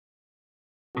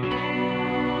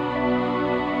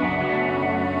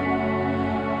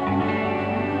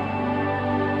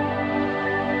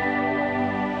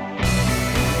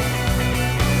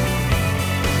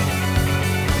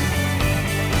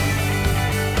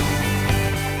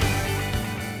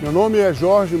Meu nome é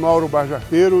Jorge Mauro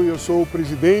Barjarteiro e eu sou o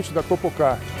presidente da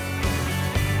Topocart.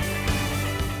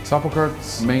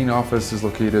 Topocart's main office is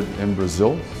located in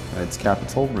Brazil, its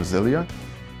capital, Brasilia.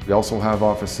 We also have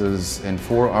offices in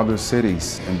 4 other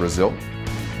cities in Brazil.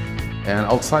 And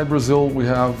outside Brazil, we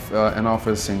have an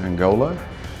office in Angola,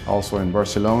 also in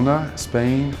Barcelona,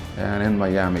 Spain, and in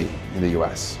Miami, in the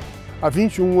US. Há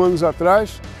 21 anos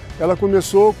atrás, ela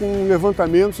começou com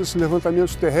esses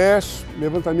levantamentos terrestres,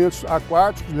 levantamentos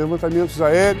aquáticos, levantamentos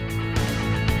aéreos.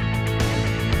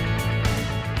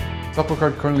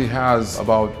 Topocart currently has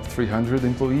about 300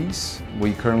 employees.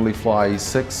 We currently fly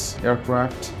 6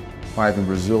 aircraft, 5 in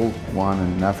Brazil, 1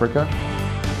 in Africa.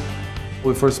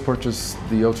 We first purchased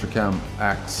the UltraCam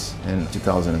X in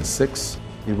 2006.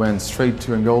 It went straight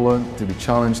to Angola to be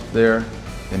challenged there,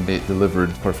 and it delivered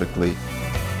perfectly.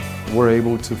 We're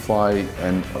able to fly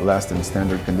in less than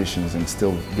standard conditions and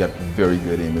still get very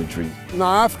good imagery.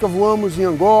 Na África voamos em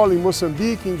Angola, em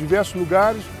Moçambique, em diversos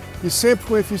lugares e sempre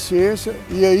com eficiência,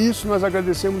 e é isso nós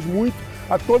agradecemos muito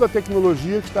a toda a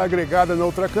tecnologia que está agregada na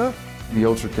UltraCam. The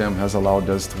UltraCam has allowed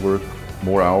us to work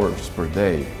more hours per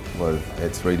day with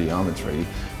its radiometry.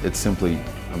 It's simply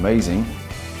amazing.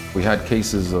 We had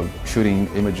cases of shooting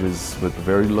images with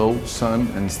very low sun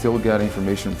and still get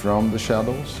information from the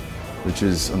shadows, which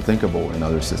is unthinkable in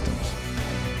other systems.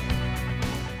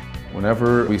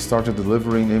 Whenever we started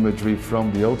delivering imagery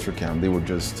from the UltraCam, they were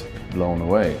just blown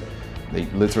away. They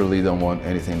literally don't want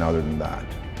anything other than that.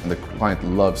 And the client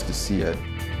loves to see it.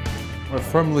 I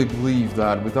firmly believe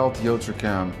that without the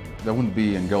UltraCam, there wouldn't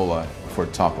be Angola for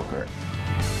Topocart.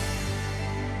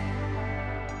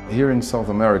 Here in South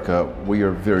America, we are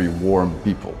very warm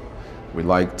people. We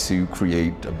like to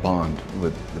create a bond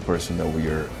with the person that we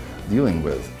are dealing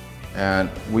with. And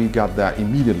we got that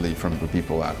immediately from the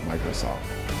people at Microsoft.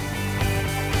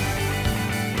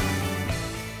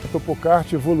 A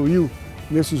Topocart evoluiu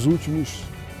nesses últimos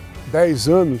 10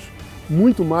 anos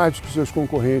muito mais do que seus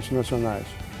concorrentes nacionais.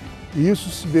 E isso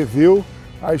se deveu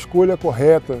à escolha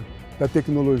correta da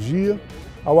tecnologia,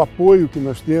 ao apoio que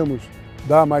nós temos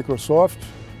da Microsoft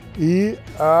e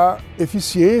à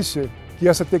eficiência que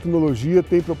essa tecnologia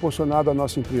tem proporcionado à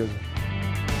nossa empresa.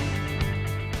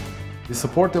 The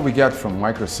support that we get from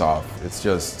Microsoft, it's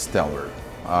just stellar.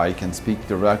 I can speak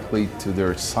directly to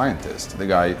their scientist, the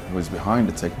guy who is behind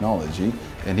the technology,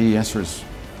 and he answers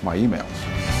my emails.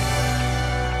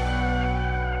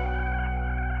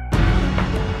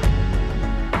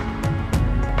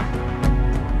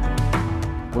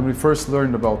 When we first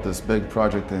learned about this big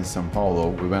project in São Paulo,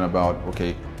 we went about,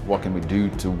 okay, what can we do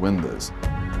to win this?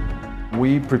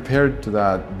 We prepared to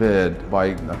that bid by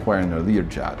acquiring a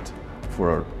Learjet for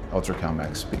our UltraCam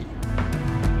XP.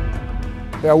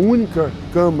 É a única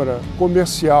câmara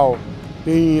comercial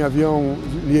em avião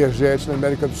Learjet na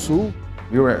América do Sul.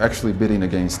 We were actually bidding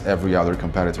against every other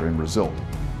competitor in Brazil.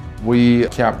 We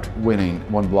kept winning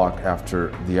one block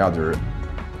after the other.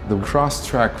 The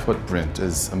cross-track footprint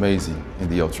is amazing in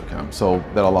the UltraCam, so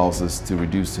that allows us to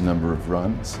reduce the number of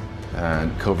runs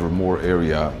and cover more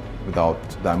area without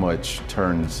that much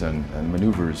turns and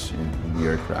maneuvers in the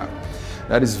aircraft.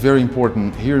 That is very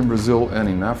important here in Brazil and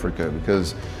in Africa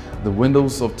because the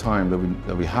windows of time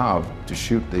that we have to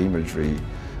shoot the imagery,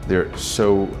 they're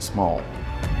so small.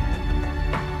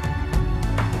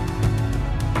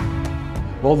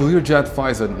 Well, the Learjet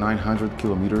flies at 900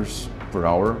 kilometers per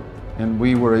hour, and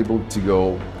we were able to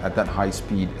go at that high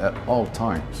speed at all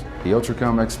times. The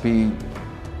UltraCam XP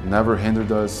never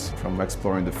hindered us from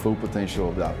exploring the full potential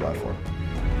of that platform.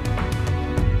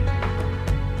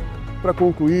 Para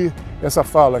concluir essa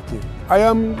fala aqui, I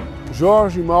am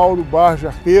Jorge Mauro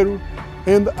Barjarteiro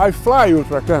and I fly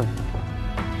UltraCam.